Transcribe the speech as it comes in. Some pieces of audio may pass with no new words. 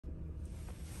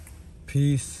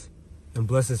Peace and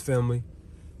blessings, family.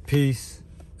 Peace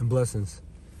and blessings.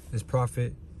 It's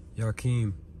Prophet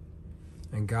Yakim.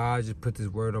 And God just put this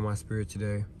word on my spirit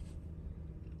today.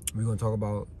 We're going to talk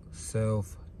about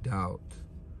self-doubt.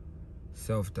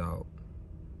 Self-doubt.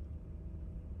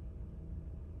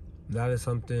 That is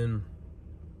something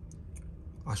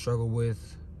I struggle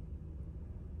with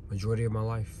majority of my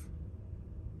life.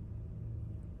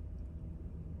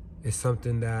 It's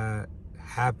something that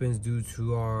happens due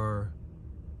to our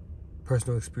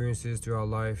personal experiences through our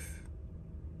life,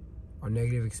 our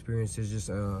negative experiences just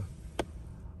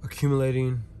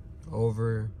accumulating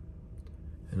over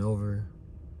and over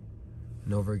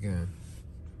and over again.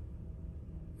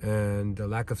 And the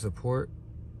lack of support,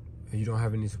 and you don't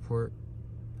have any support,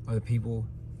 other people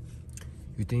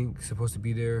you think supposed to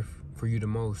be there for you the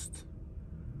most,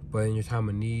 but in your time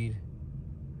of need,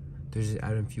 they're just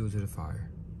adding fuel to the fire.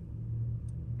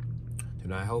 They're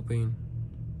not helping,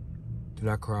 they're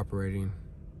not cooperating,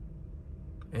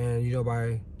 and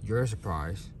by your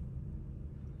surprise,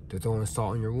 they're throwing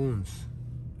salt in your wounds,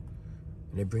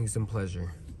 and it brings them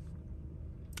pleasure,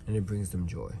 and it brings them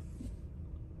joy.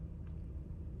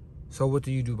 So what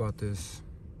do you do about this?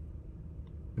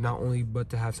 Not only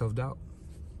but to have self-doubt.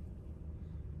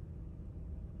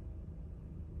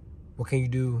 What can you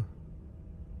do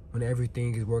when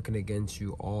everything is working against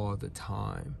you all the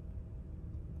time?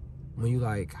 When you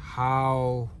like,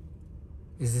 how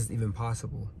is this even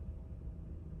possible?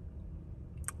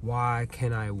 Why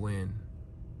can't I win?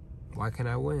 Why can't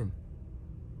I win?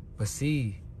 But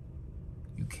see,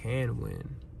 you can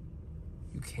win.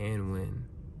 You can win.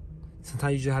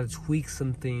 Sometimes you just have to tweak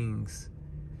some things,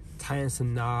 tighten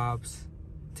some knobs,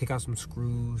 take out some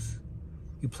screws,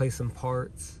 you play some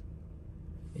parts,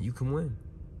 and you can win.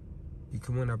 You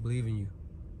can win. I believe in you.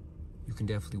 You can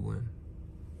definitely win.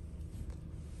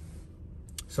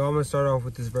 So I'm going to start off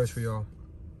with this verse for y'all.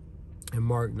 In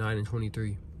Mark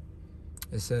 9:23,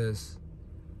 it says,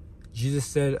 Jesus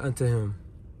said unto him,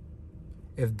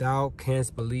 if thou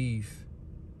canst believe,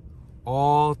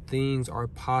 all things are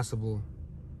possible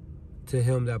to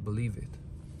him that believeth.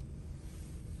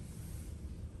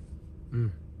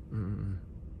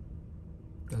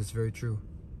 That's very true.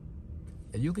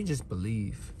 And you can just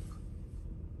believe.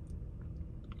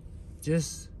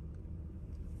 Just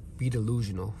be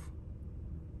delusional.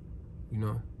 You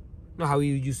know how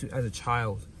you used to, as a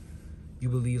child, you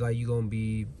believe like you could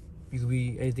be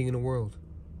anything in the world.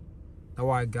 That's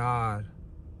why God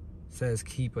says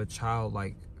keep a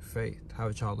childlike faith.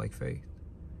 Have a childlike faith.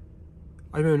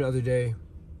 I remember the other day,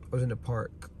 I was in the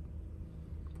park.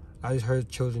 I just heard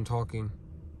children talking,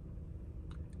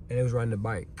 and they was riding a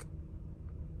bike.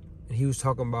 And he was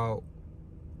talking about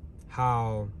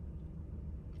how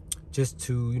just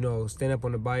to, stand up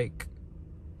on the bike,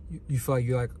 you feel like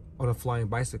you're like on a flying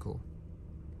bicycle.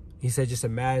 He said just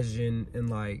imagine in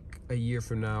like a year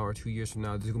from now or 2 years from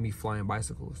now, there's gonna be flying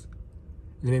bicycles.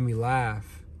 And it made me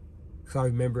laugh, because I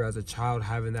remember as a child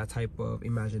having that type of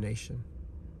imagination.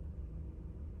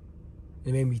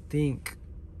 It made me think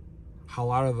how a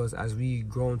lot of us, as we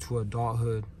grow into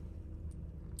adulthood,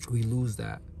 we lose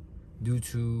that due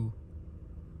to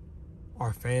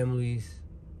our families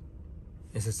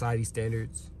and society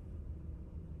standards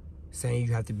saying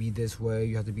you have to be this way,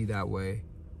 you have to be that way.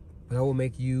 But that will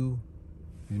make you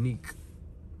unique.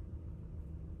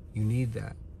 You need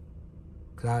that,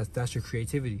 because that's your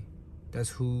creativity. That's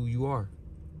who you are.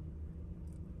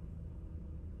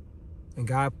 And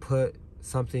God put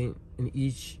something in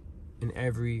each and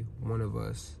every one of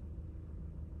us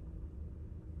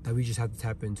that we just have to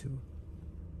tap into.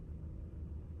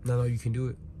 No, you can do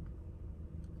it.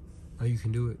 No, you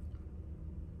can do it.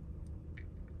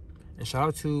 And shout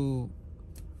out to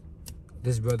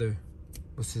this brother.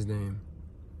 What's his name?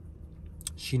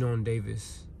 Shenon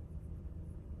Davis.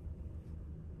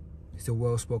 He's a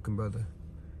well-spoken brother.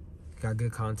 Got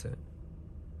good content.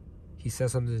 He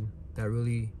said something that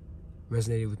really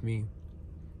resonated with me.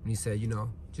 And he said,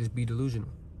 just be delusional.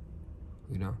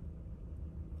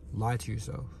 Lie to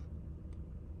yourself.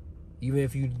 Even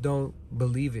if you don't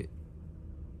believe it,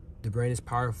 the brain is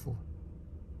powerful.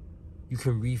 You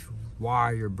can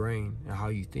rewire your brain and how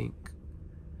you think.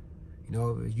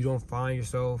 If you don't find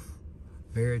yourself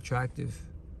very attractive,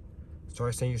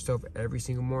 start saying to yourself every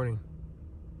single morning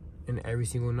and every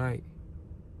single night,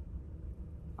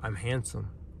 I'm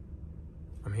handsome.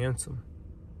 I'm handsome.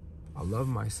 I love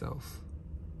myself.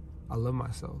 I love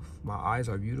myself. My eyes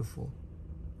are beautiful.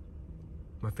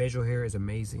 My facial hair is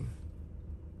amazing.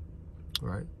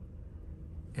 Right?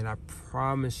 And I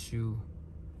promise you,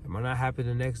 it might not happen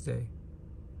the next day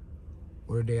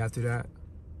or the day after that,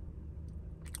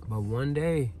 but one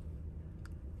day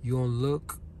you're going to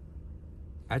look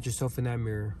at yourself in that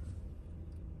mirror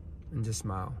and just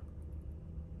smile.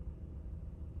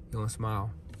 You're going to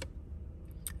smile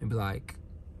and be like,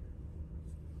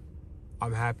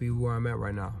 I'm happy where I'm at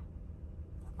right now.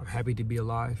 I'm happy to be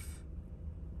alive.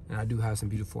 And I do have some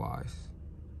beautiful eyes.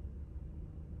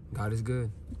 God is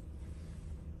good.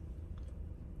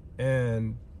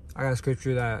 And I got a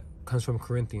scripture that comes from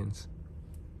Corinthians.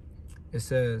 It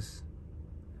says,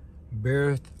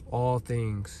 Beareth all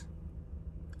things,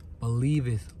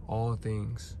 believeth all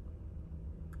things,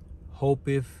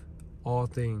 hopeth all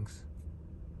things,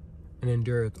 and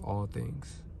endureth all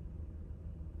things.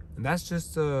 And that's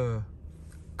just a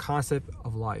concept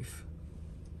of life.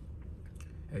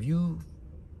 If you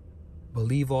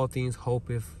believe all things,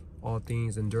 hopeth all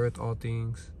things, endureth all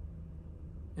things,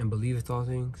 and believeth all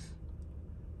things,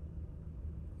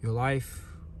 your life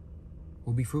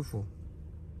will be fruitful.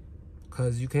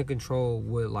 Because you can't control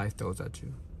what life throws at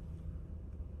you.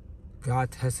 God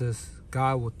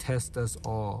will test us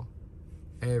all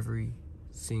every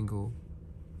single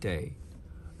day.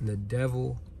 And the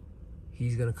devil,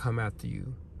 he's going to come after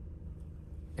you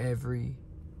every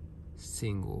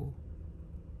single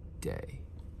day.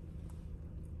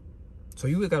 So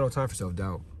you got no time for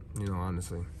self-doubt,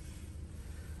 honestly.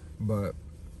 But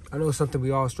I know it's something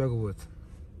we all struggle with.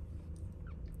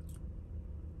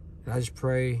 And I just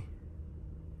pray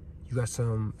you got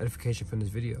some edification from this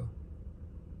video.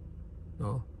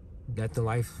 Death and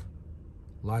life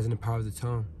lies in the power of the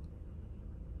tongue.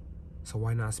 So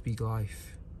why not speak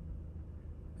life?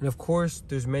 And of course,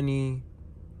 there's many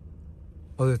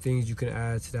other things you can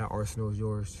add to that arsenal of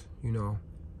yours.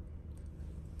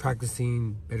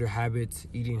 Practicing better habits,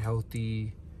 eating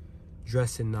healthy,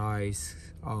 dressing nice,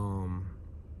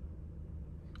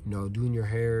 doing your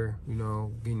hair,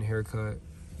 getting a haircut.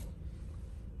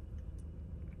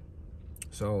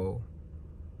 So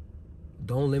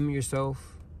don't limit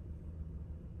yourself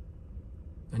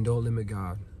and don't limit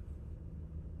God.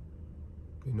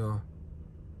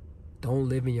 Don't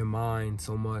live in your mind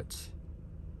so much.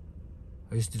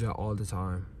 I used to do that all the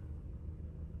time.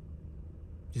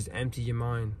 Just empty your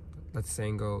mind, like the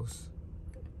saying goes.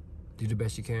 Do the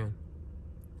best you can.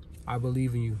 I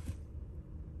believe in you.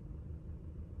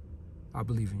 I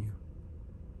believe in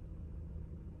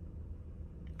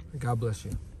you. God bless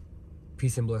you.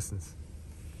 Peace and blessings.